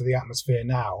go into the atmosphere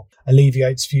now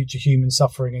alleviates future human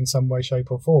suffering in some way,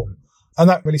 shape or form. And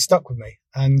that really stuck with me.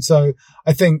 And so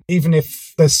I think even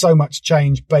if there's so much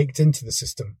change baked into the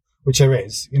system, which there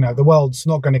is, the world's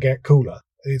not going to get cooler.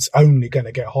 It's only going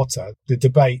to get hotter. The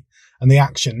debate and the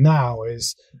action now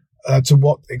is to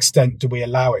what extent do we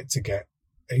allow it to get,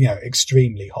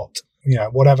 extremely hot?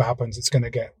 Whatever happens, it's going to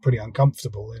get pretty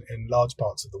uncomfortable in large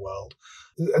parts of the world.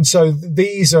 And so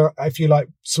these are, if you like,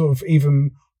 sort of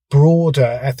even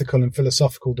broader ethical and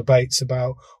philosophical debates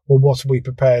about, well, what are we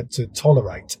prepared to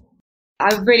tolerate?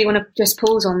 I really want to just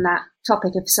pause on that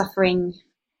topic of suffering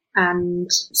and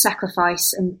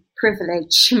sacrifice and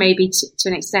privilege, maybe to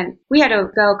an extent. We had a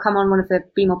girl come on one of the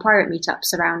Be More Pirate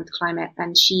meetups around climate,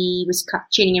 and she was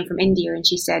tuning in from India, and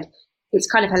she said, it's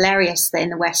kind of hilarious that in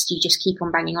the West you just keep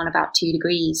on banging on about 2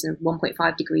 degrees and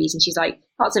 1.5 degrees. And she's like,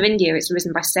 parts of India, it's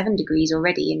risen by 7 degrees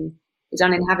already and it's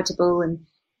uninhabitable. And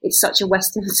it's such a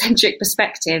Western-centric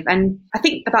perspective. And I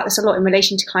think about this a lot in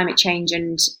relation to climate change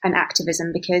and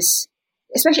activism, because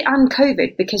especially on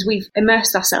COVID, because we've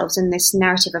immersed ourselves in this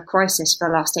narrative of crisis for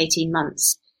the last 18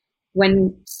 months,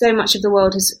 when so much of the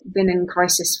world has been in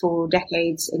crisis for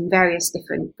decades in various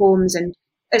different forms. And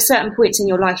at certain points in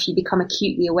your life, you become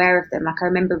acutely aware of them. Like I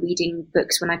remember reading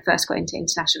books when I first got into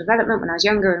international development when I was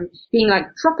younger and being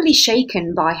like properly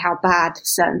shaken by how bad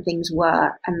certain things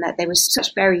were and that they were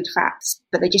such buried facts,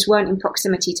 but they just weren't in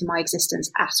proximity to my existence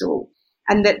at all.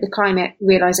 And that the climate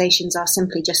realizations are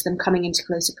simply just them coming into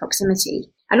closer proximity.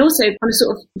 And also on a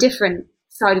sort of different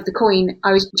side of the coin,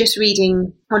 I was just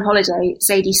reading on holiday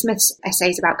Zadie Smith's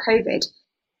essays about COVID.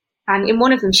 And in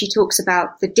one of them, she talks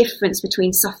about the difference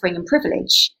between suffering and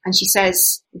privilege. And she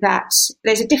says that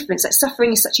there's a difference, that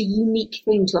suffering is such a unique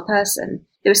thing to a person.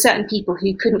 There were certain people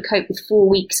who couldn't cope with 4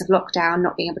 weeks of lockdown,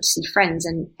 not being able to see friends,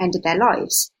 and ended their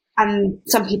lives. And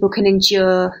some people can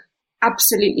endure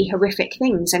absolutely horrific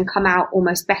things and come out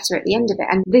almost better at the end of it.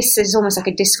 And this is almost like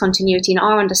a discontinuity in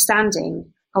our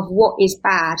understanding of what is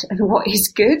bad and what is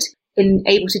good in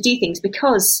able to do things,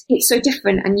 because it's so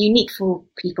different and unique for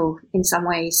people in some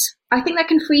ways. I think that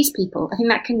can freeze people. I think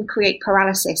that can create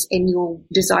paralysis in your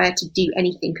desire to do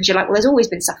anything, because you're like, well, there's always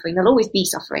been suffering. There'll always be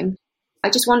suffering. I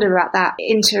just wonder about that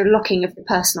interlocking of the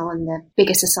personal and the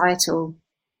bigger societal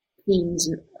themes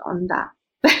on that.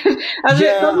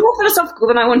 I'm more philosophical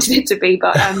than I wanted it to be,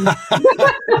 but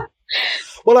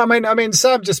Well, I mean,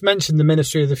 Sam just mentioned the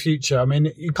Ministry of the Future. I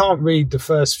mean, you can't read the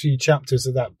first few chapters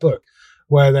of that book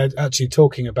where they're actually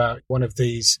talking about one of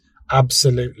these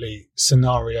absolutely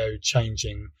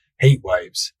scenario-changing heat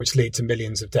waves, which lead to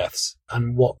millions of deaths,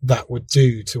 and what that would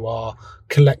do to our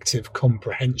collective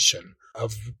comprehension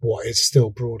of what is still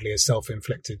broadly a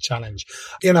self-inflicted challenge.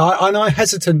 You know, I'm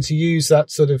hesitant to use that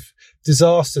sort of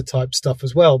disaster type stuff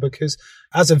as well, because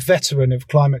as a veteran of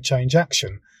climate change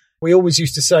action, we always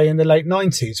used to say in the late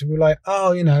 90s, we were like,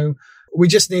 oh, you know, we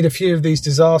just need a few of these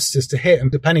disasters to hit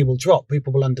and the penny will drop.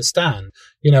 People will understand,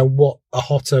 you know, what a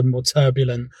hotter, more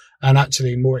turbulent and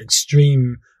actually more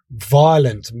extreme,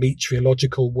 violent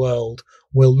meteorological world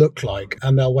will look like,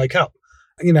 and they'll wake up.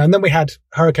 You know, and then we had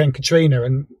Hurricane Katrina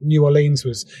and New Orleans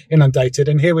was inundated.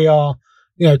 And here we are,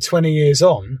 you know, 20 years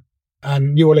on,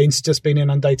 and New Orleans has just been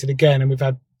inundated again, and we've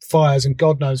had fires and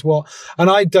God knows what. And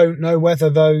I don't know whether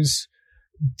those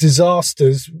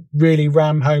disasters really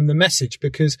ram home the message,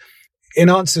 because in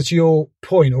answer to your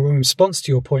point, or in response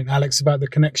to your point, Alex, about the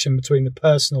connection between the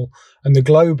personal and the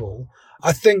global,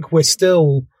 I think we're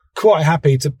still quite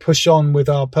happy to push on with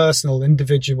our personal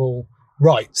individual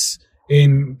rights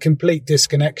in complete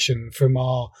disconnection from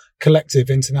our collective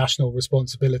international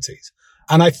responsibilities.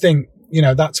 And I think, you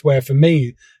know, that's where, for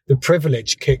me, the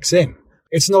privilege kicks in.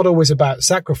 It's not always about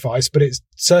sacrifice, but it's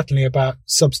certainly about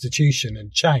substitution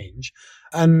and change.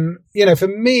 And, you know, for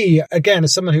me, again,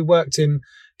 as someone who worked in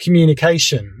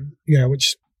communication, you know,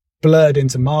 which blurred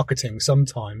into marketing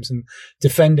sometimes, and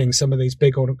defending some of these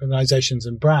big organizations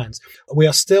and brands, we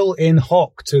are still in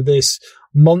hock to this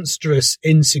monstrous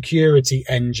insecurity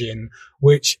engine,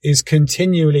 which is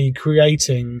continually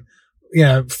creating, you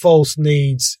know, false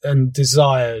needs and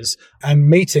desires and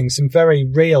meeting some very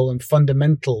real and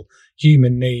fundamental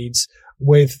human needs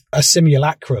with a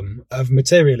simulacrum of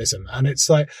materialism. And it's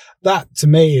like, that to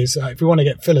me is, if we want to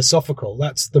get philosophical,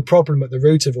 that's the problem at the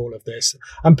root of all of this.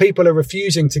 And people are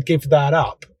refusing to give that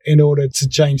up in order to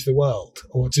change the world,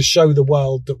 or to show the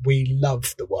world that we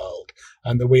love the world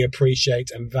and that we appreciate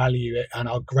and value it and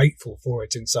are grateful for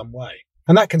it in some way.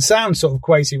 And that can sound sort of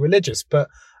quasi-religious, but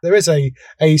there is a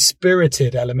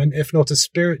spirited element, if not a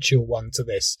spiritual one, to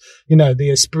this. You know,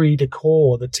 the esprit de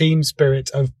corps, the team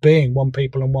spirit of being one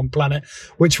people on one planet,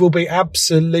 which will be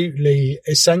absolutely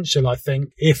essential, I think,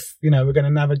 if, you know, we're going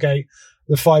to navigate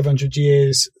the 500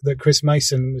 years that Chris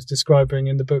Mason was describing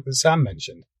in the book that Sam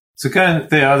mentioned. So going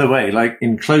the other way, like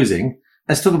in closing,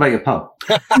 let's talk about your pub.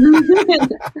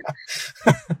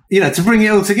 You know, to bring it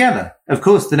all together. Of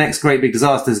course, the next great big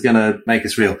disaster is going to make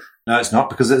us real. No, it's not,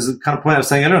 because there's the kind of point I was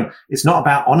saying earlier on. It's not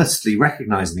about honestly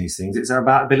recognizing these things. It's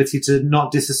about ability to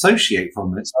not disassociate from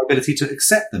them. It's our ability to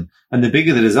accept them. And the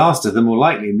bigger the disaster, the more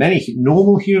likely many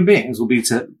normal human beings will be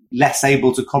to less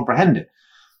able to comprehend it.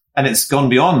 And it's gone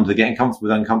beyond the getting comfortable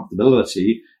with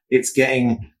uncomfortability. It's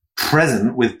getting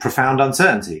present with profound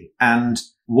uncertainty. And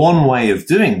one way of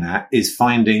doing that is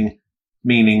finding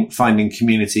meaning, finding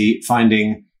community,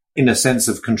 finding inner sense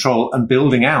of control, and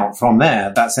building out from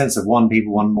there that sense of one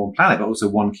people, one more planet, but also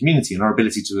one community. And our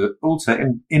ability to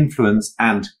alter, influence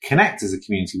and connect as a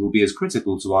community will be as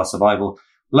critical to our survival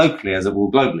locally as it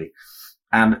will globally.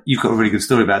 And you've got a really good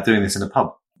story about doing this in a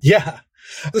pub. Yeah.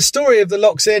 The story of the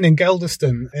Locks Inn in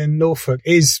Geldeston in Norfolk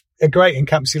is a great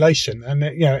encapsulation. And,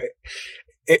 you know,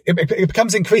 it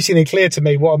becomes increasingly clear to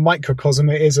me what a microcosm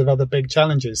it is of other big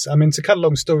challenges. I mean, to cut a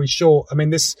long story short, I mean,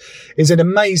 this is an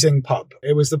amazing pub.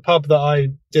 It was the pub that I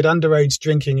did underage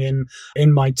drinking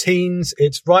in my teens.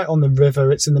 It's right on the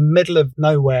river. It's in the middle of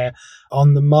nowhere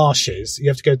on the marshes. You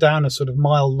have to go down a sort of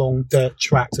mile-long dirt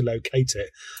track to locate it.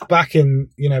 Back in,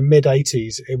 you know,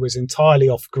 mid-80s, it was entirely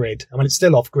off-grid. I mean, it's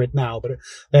still off-grid now, but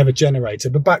they have a generator.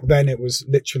 But back then, it was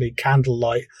literally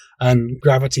candlelight and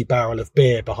gravity barrel of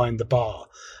beer behind the bar.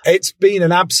 It's been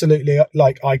an absolutely,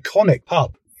 like, iconic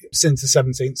pub. since the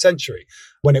 17th century,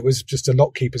 when it was just a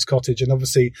lockkeeper's cottage. And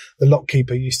obviously the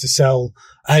lockkeeper used to sell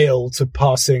ale to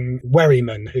passing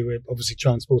wherrymen who were obviously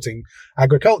transporting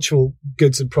agricultural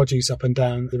goods and produce up and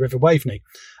down the River Waveney.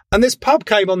 And this pub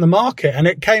came on the market, and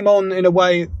it came on in a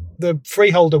way the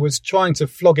freeholder was trying to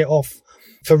flog it off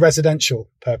for residential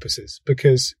purposes,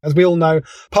 because as we all know,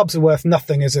 pubs are worth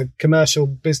nothing as a commercial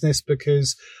business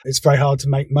because it's very hard to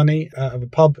make money out of a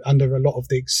pub under a lot of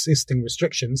the existing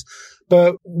restrictions.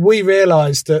 But we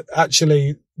realised that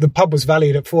actually the pub was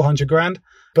valued at 400 grand,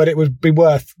 but it would be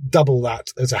worth double that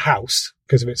as a house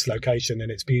because of its location and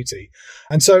its beauty.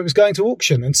 And so it was going to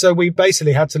auction. And so we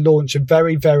basically had to launch a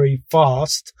very, very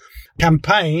fast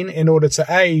campaign in order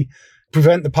to,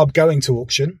 prevent the pub going to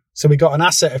auction. So we got an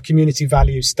asset of community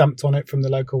value stamped on it from the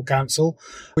local council,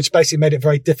 which basically made it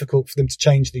very difficult for them to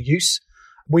change the use.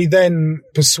 We then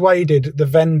persuaded the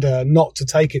vendor not to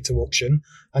take it to auction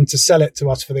and to sell it to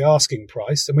us for the asking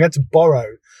price. And we had to borrow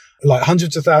like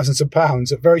hundreds of thousands of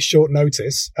pounds at very short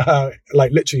notice,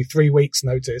 like literally 3 weeks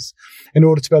notice, in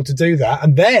order to be able to do that.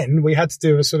 And then we had to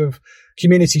do a sort of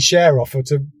community share offer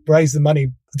to raise the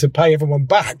money to pay everyone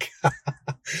back,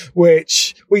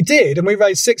 which we did. And we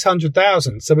raised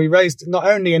 600,000. So we raised not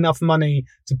only enough money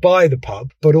to buy the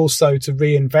pub, but also to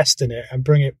reinvest in it and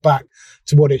bring it back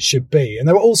to what it should be. And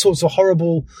there were all sorts of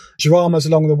horrible dramas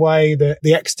along the way.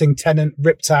 The exiting tenant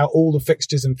ripped out all the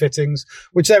fixtures and fittings,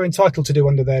 which they're entitled to do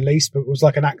under their lease, but it was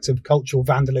like an act of cultural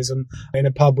vandalism in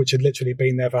a pub which had literally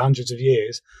been there for hundreds of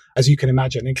years, as you can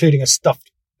imagine, including a stuffed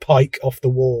pike off the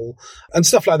wall and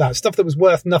stuff like that, stuff that was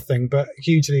worth nothing but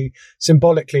hugely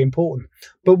symbolically important.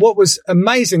 But what was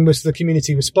amazing was the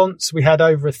community response. We had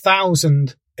over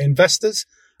 1,000 investors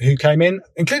who came in,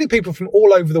 including people from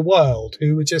all over the world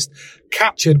who were just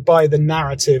captured by the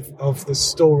narrative of the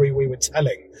story we were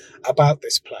telling about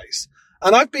this place.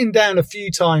 And I've been down a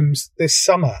few times this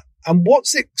summer, and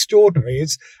what's extraordinary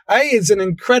is an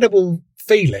incredible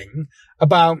feeling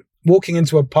about walking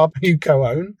into a pub you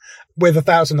co-own with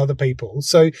 1,000 other people.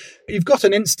 So you've got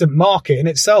an instant market in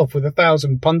itself with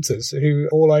 1,000 punters who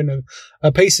all own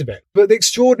a piece of it. But the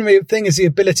extraordinary thing is the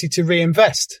ability to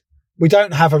reinvest. We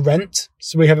don't have a rent,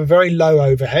 so we have a very low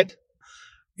overhead.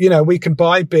 You know, we can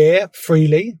buy beer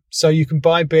freely. So you can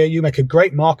buy beer. You make a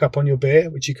great markup on your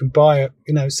beer, which you can buy at,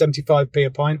 75p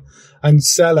a pint and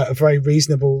sell at a very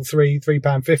reasonable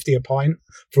 £3.50 a pint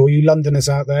for all you Londoners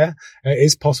out there. It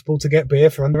is possible to get beer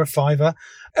for under a £5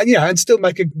 and still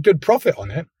make a good profit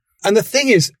on it. And the thing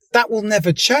is, that will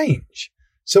never change.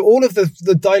 So all of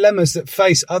the dilemmas that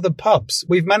face other pubs,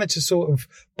 we've managed to sort of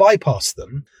bypass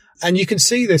them. And you can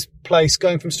see this place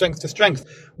going from strength to strength.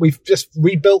 We've just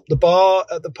rebuilt the bar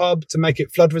at the pub to make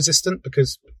it flood resistant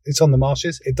because it's on the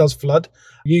marshes. It does flood,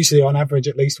 usually on average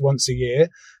at least once a year.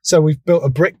 So we've built a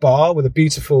brick bar with a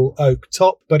beautiful oak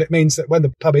top, but it means that when the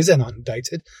pub is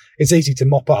inundated, it's easy to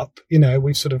mop up.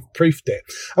 We've sort of proofed it.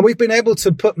 And we've been able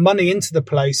to put money into the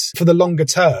place for the longer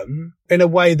term in a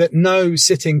way that no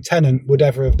sitting tenant would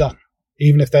ever have done,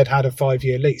 even if they'd had a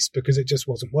 5-year lease, because it just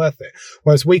wasn't worth it.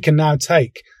 Whereas we can now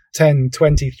take 10,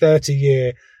 20, 30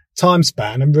 year time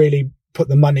span and really put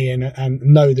the money in and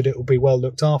know that it will be well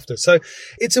looked after. So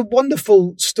it's a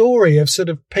wonderful story of sort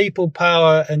of people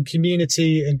power and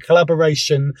community and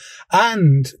collaboration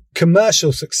and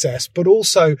commercial success, but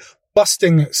also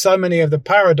busting so many of the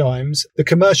paradigms, the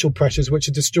commercial pressures which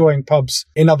are destroying pubs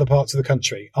in other parts of the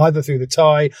country, either through the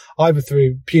tie, either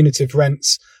through punitive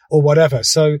rents or whatever.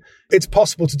 So it's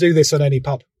possible to do this on any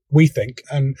pub, we think.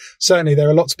 And certainly there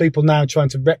are lots of people now trying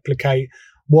to replicate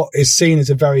what is seen as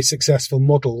a very successful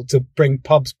model to bring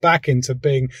pubs back into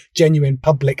being genuine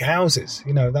public houses.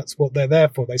 That's what they're there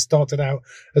for. They started out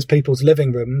as people's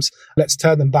living rooms. Let's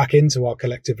turn them back into our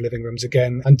collective living rooms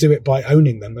again and do it by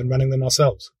owning them and running them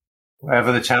ourselves.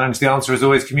 Whatever the challenge, the answer is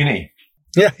always community.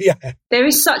 Yeah. There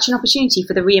is such an opportunity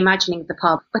for the reimagining of the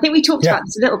pub. I think we talked about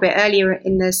this a little bit earlier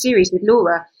in the series with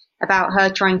Laura, about her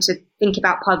trying to think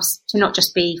about pubs to not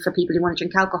just be for people who want to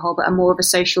drink alcohol, but a more of a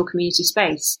social community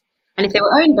space. And if they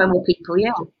were owned by more people,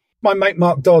 My mate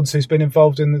Mark Dodds, who's been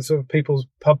involved in the sort of People's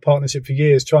Pub Partnership for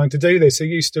years trying to do this, he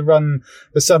used to run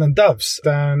the Sun and Doves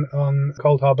down on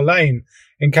Cold Harbour Lane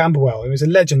in Camberwell. He was a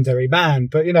legendary man.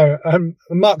 But,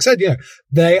 Mark said,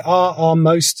 they are our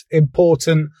most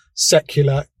important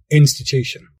secular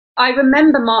institution. I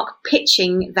remember Mark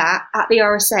pitching that at the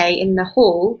RSA in the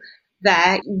hall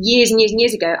there years and years and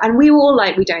years ago, and we were all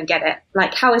like, we don't get it.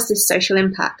 Like, how is this social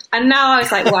impact? And now I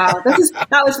was like, wow,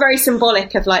 that was very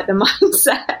symbolic of like the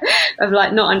mindset of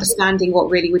like not understanding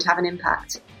what really would have an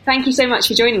impact. Thank you so much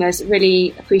for joining us.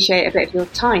 Really appreciate a bit of your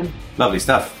time. Lovely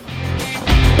stuff.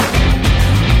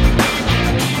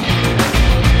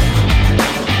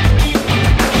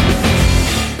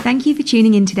 Thank you for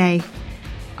tuning in today.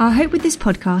 Our hope with this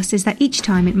podcast is that each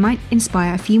time it might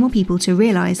inspire a few more people to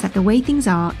realise that the way things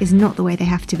are is not the way they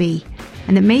have to be,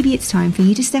 and that maybe it's time for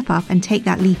you to step up and take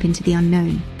that leap into the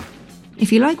unknown.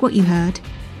 If you like what you heard,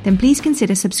 then please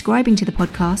consider subscribing to the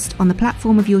podcast on the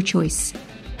platform of your choice.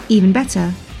 Even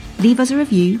better, leave us a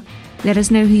review, let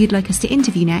us know who you'd like us to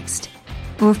interview next,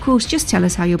 or of course just tell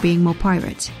us how you're being more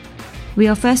pirate. We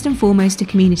are first and foremost a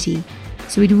community,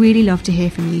 so we'd really love to hear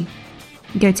from you.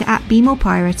 Go to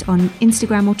 @BeMorePirate on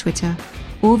Instagram or Twitter,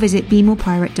 or visit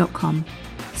BeMorePirate.com.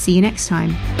 See you next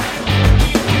time.